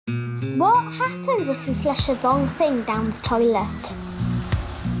What happens if you flush the wrong thing down the toilet?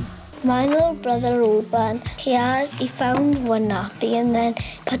 My little brother Ruben, he found one nappy and then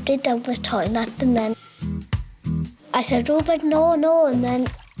put it down the toilet, and then I said, Ruben, no, and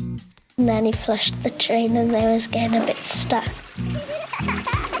then he flushed the train and they was getting a bit stuck.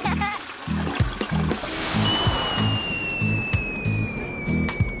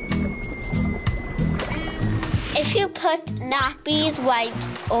 If you put nappies, wipes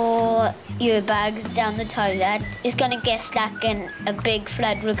or your bags down the toilet, it's going to get stuck and a big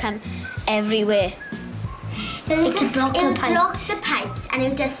flood will come everywhere. It'll block the pipes and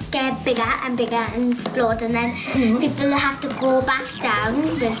it'll just get bigger and bigger and explode, and then people have to go back down.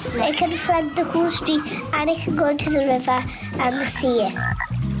 It can flood the whole street and it can go into the river and the sea.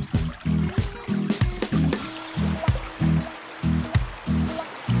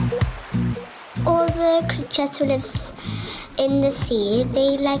 All the creatures who live in the sea,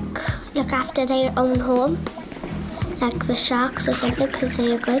 they look after their own home, like the sharks or something, because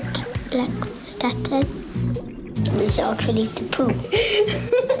they are good, protected. The shark will eat the poo.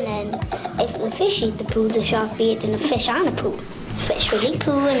 And then if the fish eat the poo, the shark will eat the fish and the poo. The fish will eat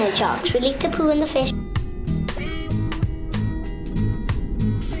poo and the sharks will eat the poo and the fish.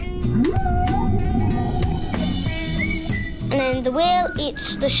 And then the whale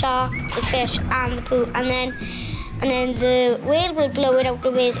eats the shark, the fish and the poo, and then the whale will blow it out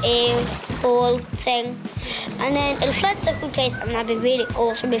of his whole thing. And then it'll flood the whole place, and that'd be really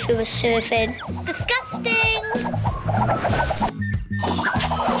awesome if it was surfing. Disgusting!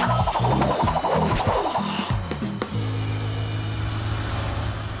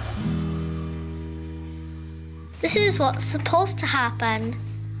 This is what's supposed to happen.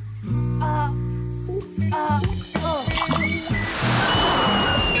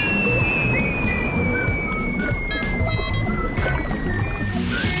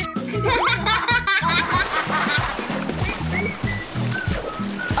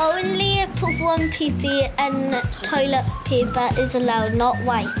 Only poop one pee-pee and toilet paper is allowed, not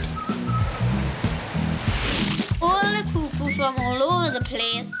wipes. All the poo-poo from all over the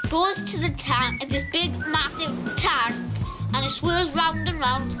place goes to the tank, this big massive tank, and it swirls round and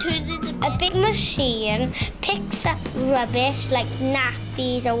round, turns into a big machine, picks up rubbish like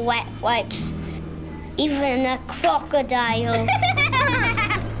nappies or wet wipes, even a crocodile.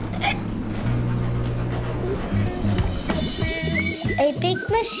 A big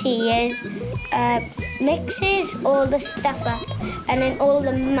machine mixes all the stuff up, and then all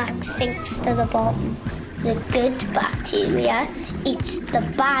the muck sinks to the bottom. The good bacteria eats the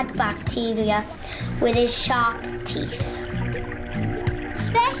bad bacteria with his sharp teeth.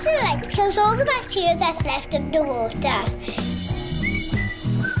 Especially kills all the bacteria that's left underwater.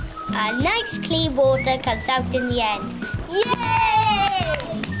 A nice clean water comes out in the end. Yay!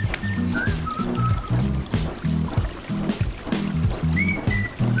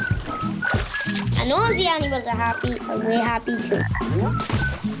 And all the animals are happy, and we're happy too.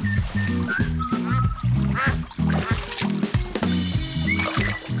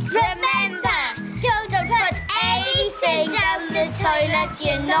 Remember, don't put anything down the toilet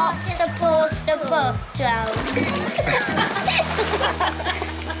you're not supposed to put down.